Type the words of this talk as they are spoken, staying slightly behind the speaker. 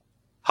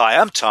Hi,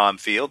 I'm Tom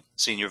Field,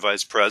 Senior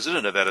Vice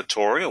President of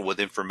Editorial with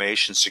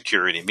Information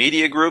Security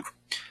Media Group.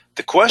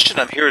 The question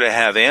I'm here to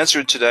have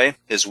answered today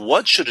is,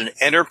 what should an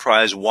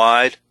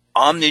enterprise-wide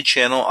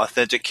omni-channel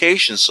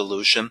authentication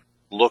solution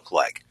look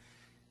like?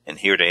 And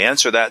here to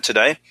answer that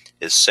today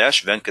is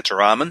Sesh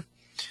Venkataraman,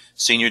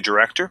 Senior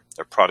Director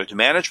of Product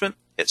Management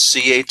at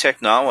CA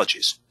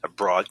Technologies, a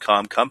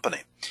Broadcom company.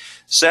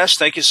 Sesh,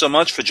 thank you so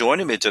much for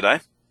joining me today.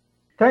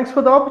 Thanks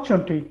for the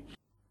opportunity.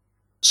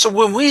 So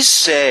when we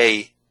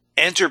say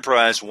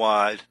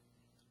enterprise-wide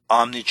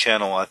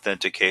omni-channel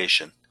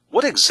authentication,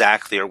 what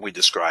exactly are we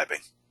describing?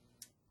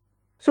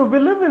 So we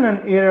live in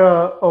an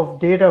era of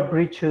data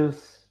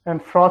breaches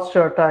and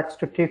fraudster attacks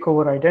to take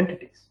over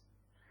identities.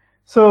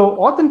 So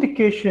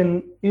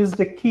authentication is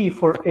the key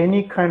for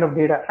any kind of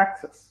data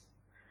access.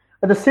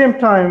 At the same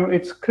time,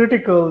 it's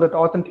critical that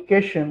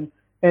authentication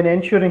and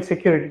ensuring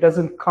security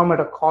doesn't come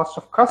at a cost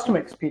of customer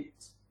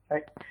experience,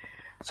 right?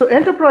 So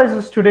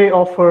enterprises today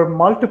offer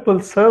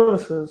multiple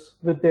services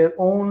with their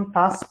own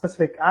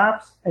task-specific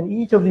apps, and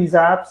each of these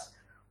apps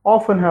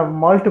often have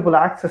multiple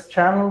access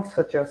channels,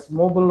 such as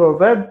mobile or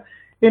web,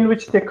 in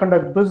which they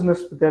conduct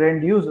business with their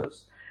end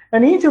users.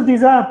 And each of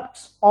these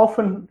apps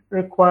often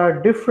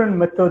require different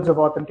methods of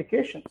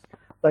authentication,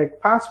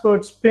 like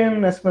passwords,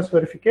 PIN, SMS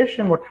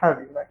verification, what have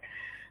you, right?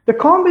 The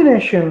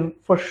combination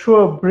for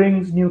sure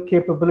brings new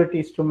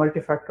capabilities to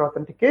multi-factor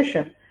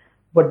authentication,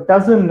 but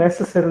doesn't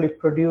necessarily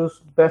produce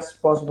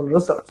best possible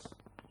results.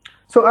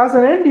 So as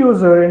an end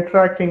user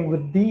interacting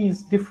with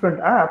these different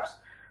apps,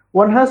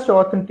 one has to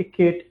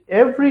authenticate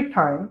every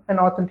time and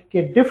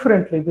authenticate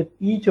differently with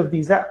each of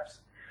these apps.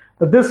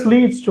 This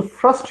leads to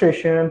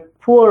frustration and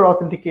poor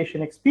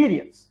authentication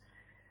experience.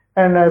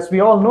 And as we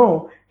all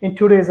know, in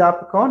today's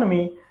app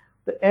economy,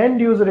 the end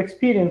user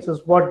experience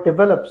is what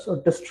develops or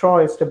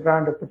destroys the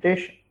brand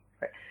reputation.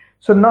 Right?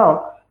 So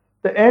now,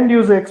 the end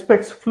user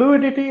expects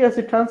fluidity as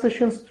it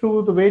transitions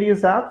through the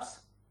various apps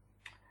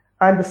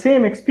and the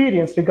same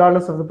experience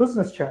regardless of the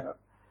business channel.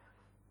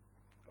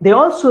 They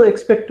also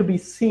expect to be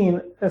seen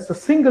as a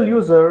single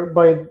user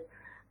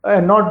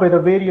and not by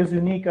the various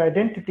unique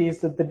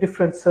identities that the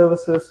different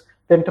services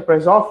the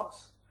enterprise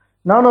offers.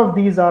 None of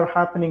these are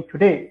happening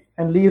today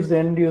and leaves the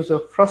end user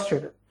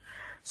frustrated.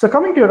 So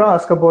coming to your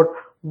ask about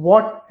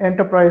what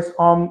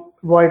enterprise-wide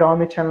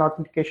omnichannel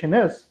authentication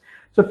is.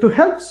 So to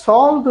help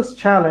solve this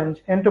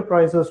challenge,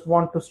 enterprises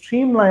want to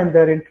streamline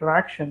their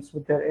interactions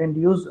with their end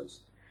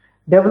users,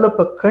 develop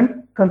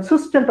a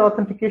consistent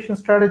authentication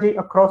strategy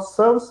across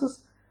services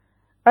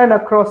and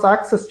across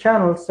access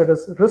channels that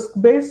is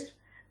risk-based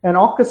and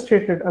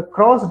orchestrated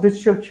across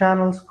digital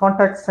channels,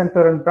 contact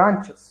center, and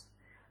branches.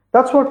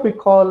 That's what we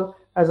call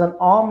as an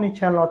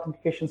omni-channel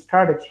authentication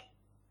strategy.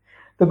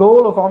 The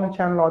goal of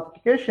omni-channel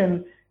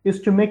authentication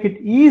is to make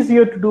it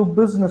easier to do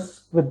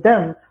business with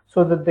them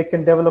so that they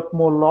can develop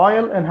more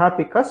loyal and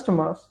happy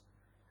customers.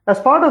 As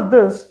part of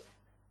this,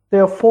 they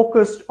are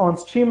focused on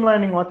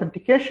streamlining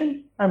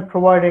authentication and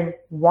providing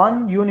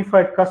one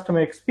unified customer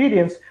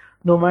experience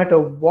no matter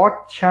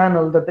what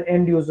channel that the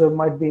end user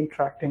might be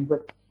interacting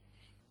with.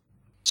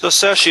 So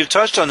Sesh, you've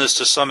touched on this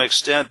to some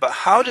extent, but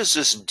how does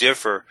this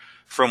differ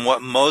from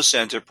what most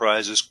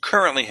enterprises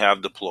currently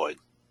have deployed?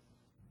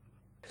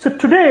 So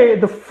today,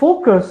 the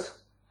focus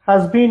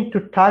has been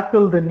to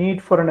tackle the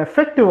need for an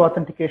effective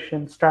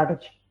authentication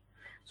strategy.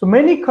 So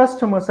many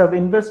customers have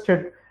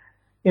invested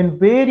in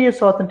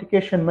various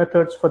authentication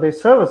methods for their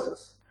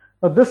services.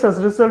 Now, this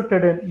has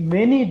resulted in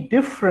many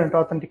different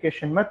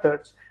authentication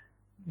methods,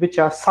 which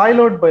are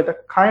siloed by the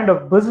kind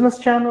of business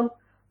channel,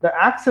 the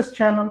access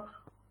channel,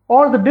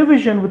 or the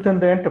division within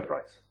the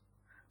enterprise.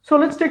 So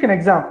let's take an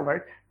example,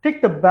 right?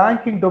 Take the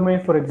banking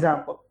domain, for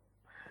example.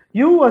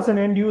 You as an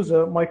end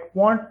user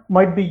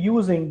might be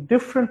using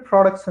different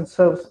products and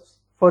services.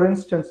 For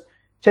instance,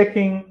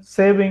 checking,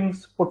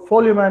 savings,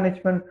 portfolio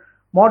management,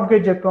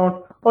 mortgage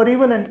account, or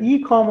even an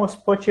e-commerce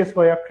purchase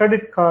via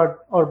credit card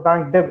or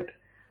bank debit.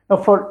 Now,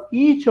 for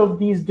each of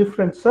these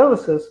different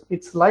services,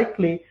 it's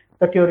likely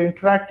that you're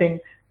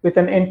interacting with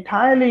an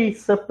entirely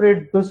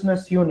separate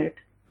business unit,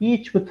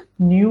 each with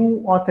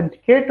new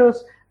authenticators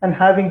and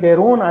having their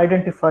own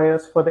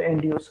identifiers for the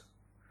end user.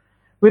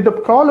 With the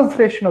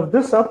proliferation of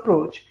this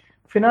approach,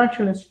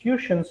 financial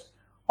institutions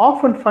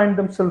often find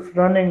themselves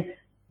running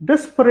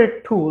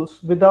disparate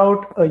tools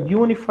without a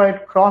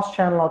unified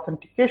cross-channel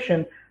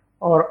authentication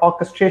or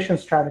orchestration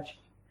strategy.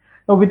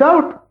 Now,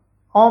 without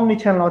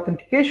omni-channel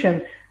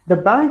authentication, the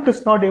bank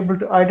is not able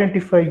to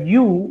identify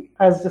you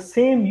as the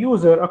same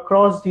user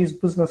across these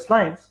business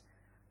lines,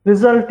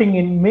 resulting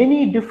in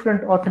many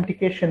different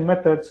authentication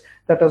methods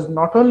that has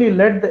not only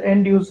led the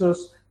end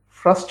users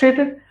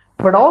frustrated,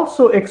 but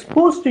also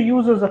exposed the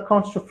users'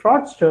 accounts to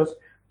fraudsters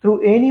through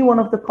any one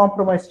of the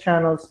compromised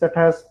channels that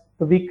has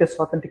the weakest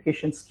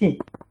authentication scheme.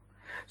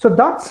 So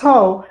that's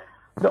how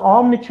the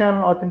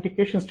omni-channel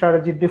authentication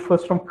strategy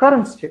differs from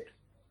current state.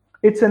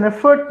 It's an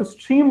effort to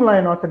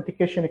streamline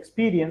authentication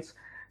experience,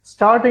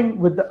 starting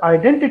with the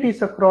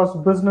identities across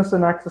business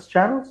and access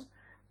channels,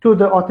 to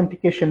the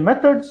authentication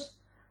methods,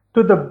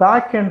 to the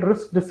back-end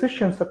risk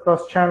decisions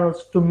across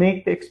channels to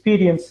make the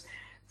experience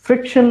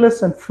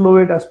frictionless and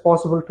fluid as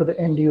possible to the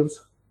end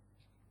user.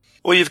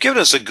 Well, you've given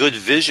us a good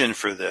vision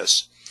for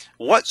this.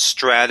 What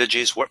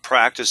strategies, what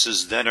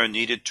practices then are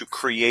needed to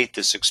create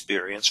this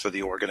experience for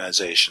the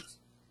organization?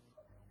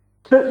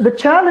 The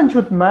challenge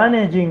with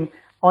managing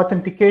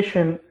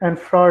authentication and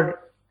fraud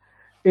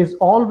is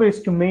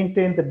always to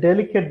maintain the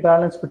delicate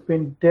balance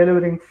between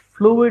delivering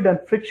fluid and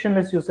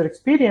frictionless user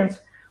experience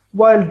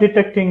while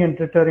detecting and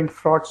deterring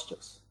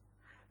fraudsters.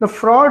 The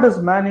fraud is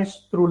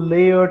managed through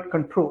layered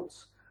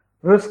controls,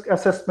 risk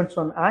assessments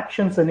on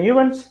actions and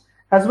events,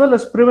 as well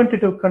as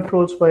preventative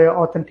controls via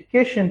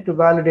authentication to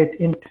validate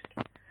intent.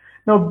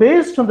 Now,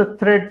 based on the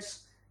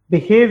threats,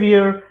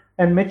 behavior,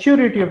 and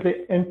maturity of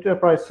the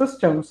enterprise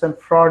systems and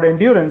fraud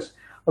endurance,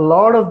 a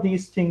lot of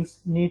these things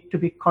need to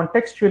be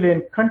contextually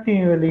and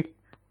continually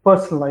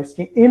personalized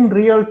in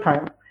real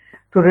time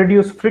to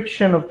reduce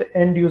friction of the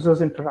end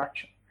user's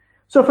interaction.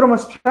 So from a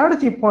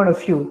strategy point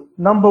of view,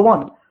 number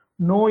one,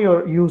 know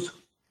your user.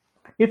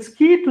 It's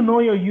key to know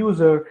your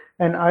user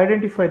and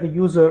identify the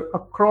user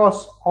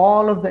across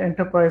all of the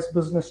enterprise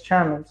business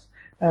channels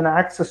and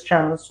access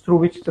channels through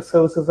which the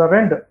services are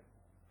rendered.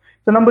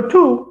 So number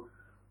two,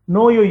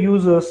 know your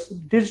user's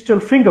digital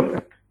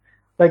fingerprint,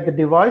 like the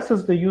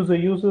devices the user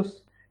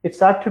uses,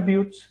 its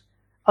attributes.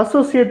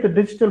 Associate the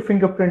digital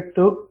fingerprint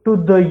to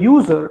the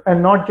user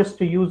and not just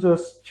the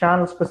user's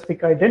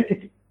channel-specific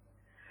identity.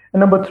 And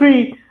number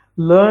three,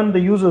 learn the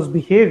user's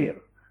behavior.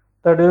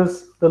 That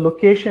is, the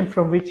location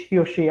from which he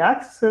or she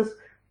accesses,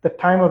 the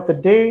time of the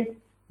day,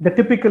 the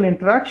typical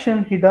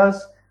interaction he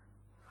does.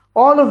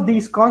 All of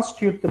these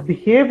constitute the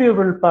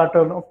behavioral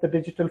pattern of the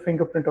digital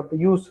fingerprint of the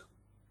user.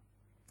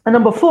 And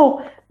number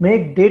four,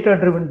 make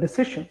data-driven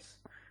decisions.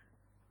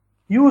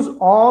 Use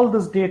all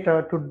this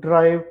data to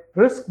drive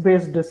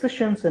risk-based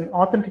decisions and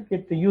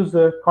authenticate the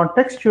user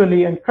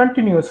contextually and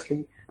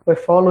continuously by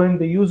following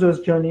the user's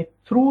journey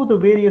through the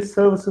various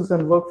services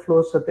and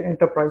workflows that the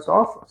enterprise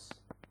offers.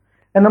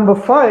 And number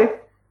five,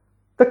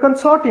 the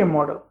consortium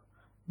model.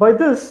 By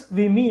this,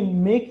 we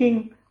mean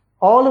making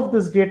all of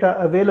this data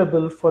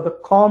available for the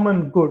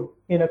common good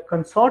in a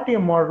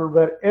consortium model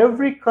where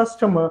every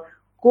customer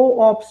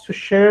co-opts to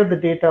share the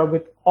data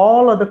with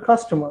all other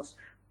customers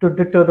to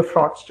deter the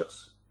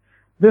fraudsters.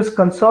 This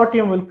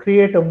consortium will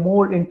create a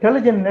more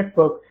intelligent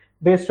network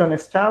based on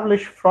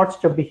established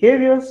fraudster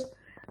behaviors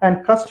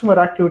and customer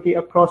activity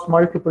across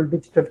multiple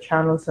digital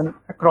channels and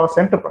across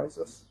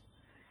enterprises.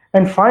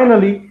 And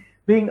finally,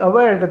 being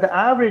aware that the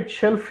average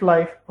shelf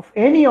life of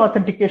any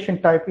authentication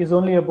type is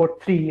only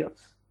about 3 years.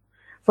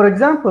 For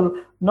example,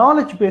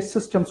 knowledge-based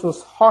systems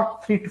was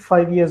hot 3 to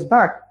 5 years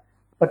back,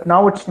 but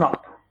now it's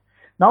not.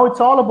 Now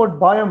it's all about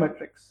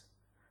biometrics.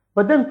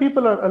 But then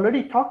people are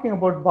already talking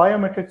about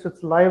biometrics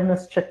with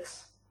liveness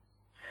checks.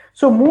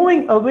 So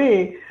moving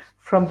away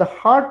from the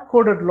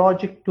hard-coded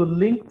logic to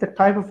link the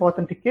type of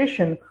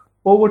authentication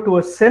over to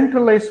a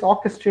centralized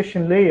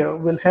orchestration layer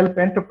will help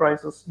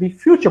enterprises be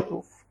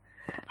future-proof.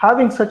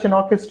 Having such an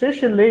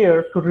orchestration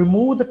layer to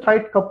remove the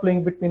tight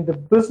coupling between the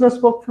business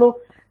workflow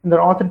and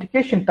their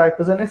authentication type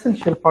is an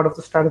essential part of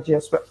the strategy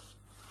as well.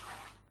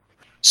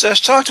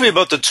 Sesh, talk to me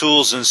about the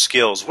tools and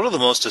skills. What are the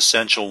most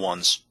essential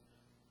ones?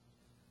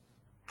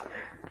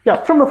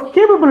 Yeah, from a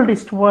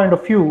capabilities point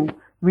of view,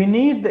 we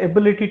need the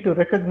ability to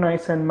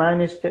recognize and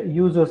manage the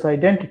user's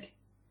identity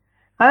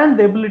and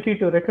the ability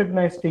to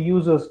recognize the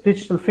user's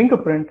digital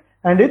fingerprint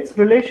and its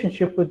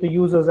relationship with the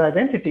user's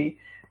identity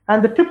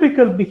and the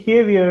typical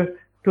behavior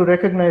to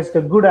recognize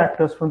the good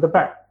actors from the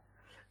bad.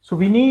 So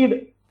we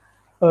need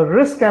a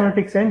risk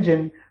analytics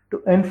engine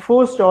to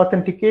enforce the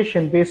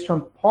authentication based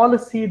on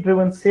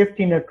policy-driven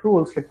safety net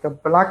rules like the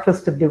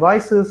blacklisted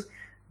devices,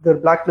 the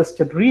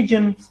blacklisted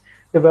regions,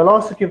 the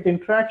velocity of the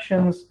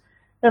interactions,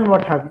 and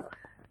what have you.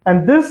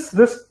 And this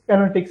risk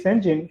analytics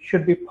engine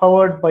should be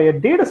powered by a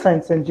data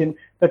science engine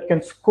that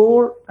can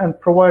score and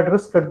provide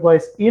risk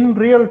advice in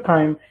real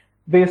time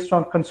based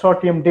on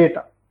consortium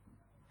data.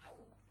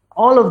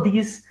 All of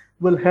these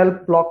will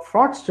help block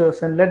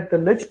fraudsters and let the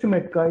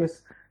legitimate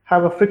guys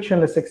have a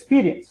frictionless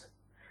experience.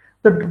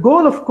 The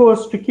goal, of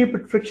course, to keep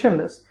it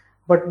frictionless,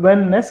 but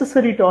when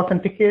necessary to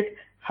authenticate,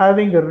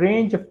 having a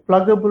range of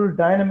pluggable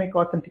dynamic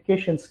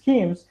authentication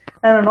schemes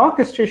and an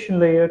orchestration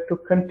layer to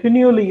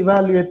continually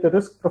evaluate the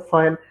risk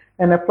profile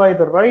and apply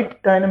the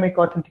right dynamic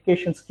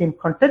authentication scheme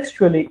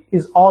contextually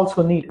is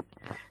also needed.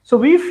 So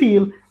we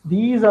feel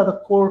these are the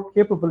core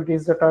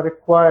capabilities that are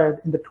required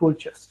in the tool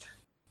chest.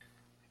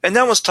 And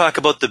now let's talk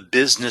about the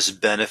business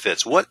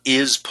benefits. What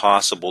is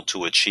possible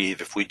to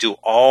achieve if we do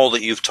all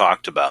that you've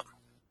talked about?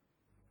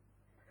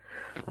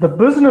 The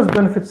business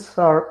benefits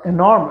are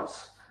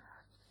enormous.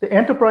 The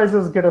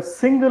enterprises get a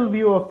single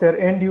view of their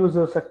end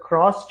users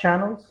across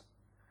channels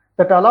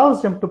that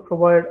allows them to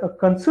provide a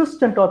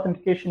consistent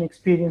authentication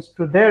experience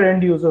to their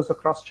end users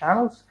across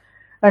channels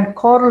and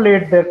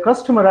correlate their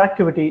customer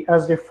activity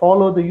as they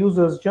follow the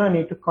user's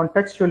journey to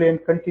contextually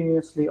and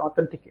continuously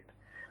authenticate.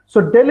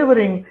 So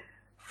delivering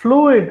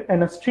fluid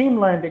and a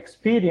streamlined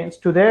experience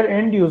to their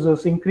end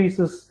users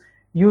increases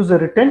user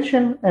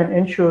retention, and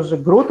ensures the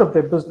growth of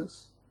their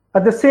business.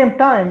 At the same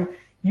time,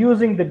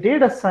 using the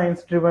data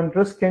science-driven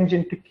risk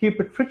engine to keep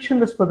it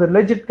frictionless for the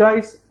legit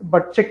guys,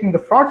 but checking the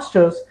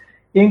fraudsters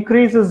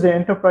increases their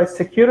enterprise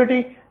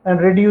security and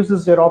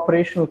reduces their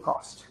operational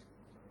cost.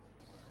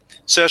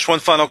 Sesh, one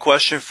final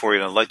question for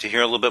you. I'd like to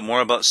hear a little bit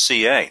more about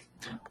CA.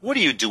 What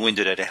are you doing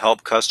today to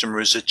help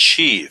customers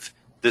achieve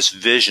this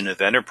vision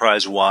of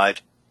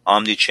enterprise-wide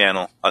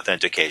omni-channel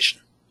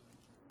authentication?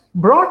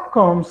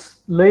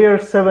 Broadcom's Layer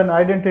 7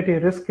 Identity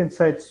Risk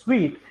Insight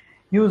Suite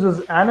uses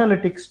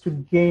analytics to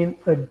gain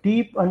a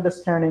deep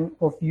understanding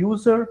of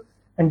user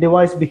and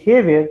device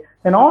behavior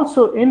and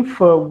also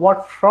infer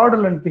what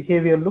fraudulent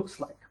behavior looks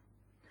like.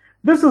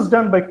 This is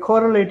done by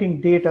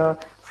correlating data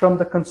from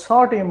the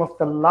consortium of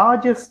the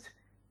largest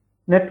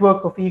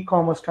network of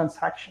e-commerce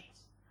transactions.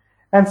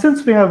 And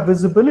since we have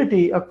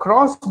visibility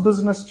across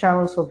business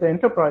channels of the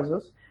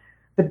enterprises,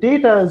 the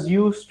data is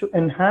used to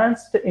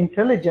enhance the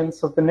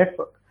intelligence of the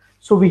network.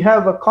 So we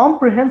have a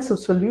comprehensive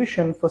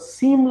solution for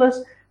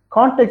seamless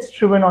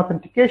context-driven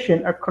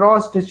authentication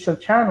across digital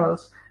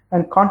channels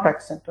and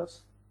contact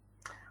centers.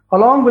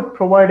 Along with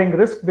providing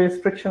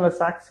risk-based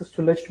frictionless access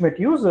to legitimate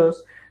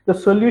users, the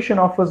solution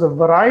offers a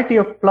variety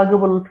of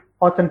pluggable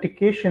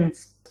authentication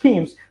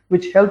schemes,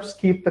 which helps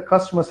keep the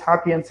customers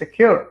happy and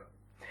secure.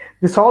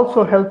 This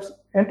also helps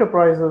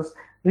enterprises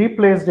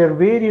replace their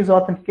various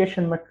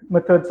authentication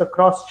methods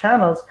across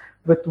channels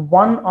with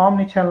one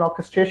omnichannel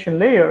orchestration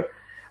layer.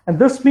 And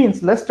this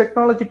means less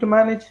technology to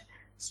manage,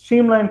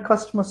 streamlined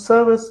customer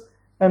service,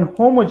 and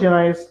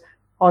homogenized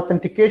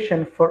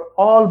authentication for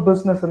all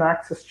business and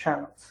access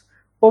channels.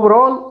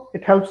 Overall,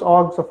 it helps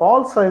orgs of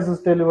all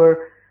sizes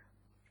deliver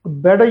a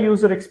better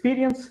user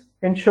experience,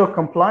 ensure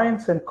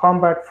compliance, and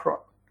combat fraud.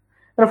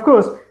 And of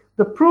course,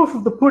 the proof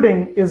of the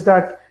pudding is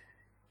that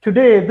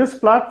today this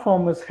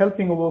platform is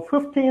helping over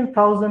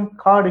 15,000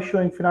 card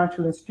issuing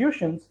financial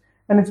institutions,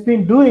 and it's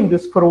been doing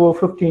this for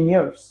over 15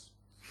 years.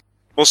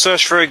 Well,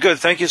 Sesh, very good.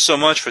 Thank you so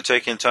much for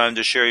taking time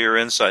to share your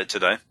insight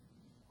today.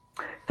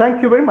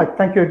 Thank you very much.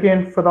 Thank you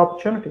again for the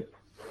opportunity.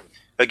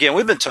 Again,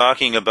 we've been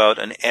talking about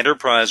an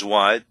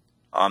enterprise-wide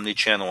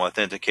omni-channel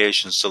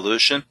authentication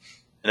solution,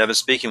 and I've been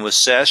speaking with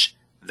Sesh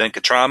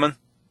Venkatraman,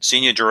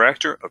 Senior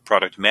Director of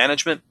Product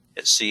Management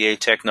at CA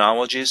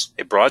Technologies,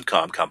 a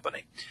Broadcom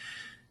company.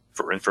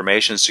 For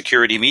Information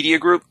Security Media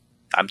Group,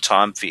 I'm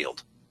Tom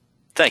Field.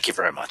 Thank you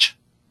very much.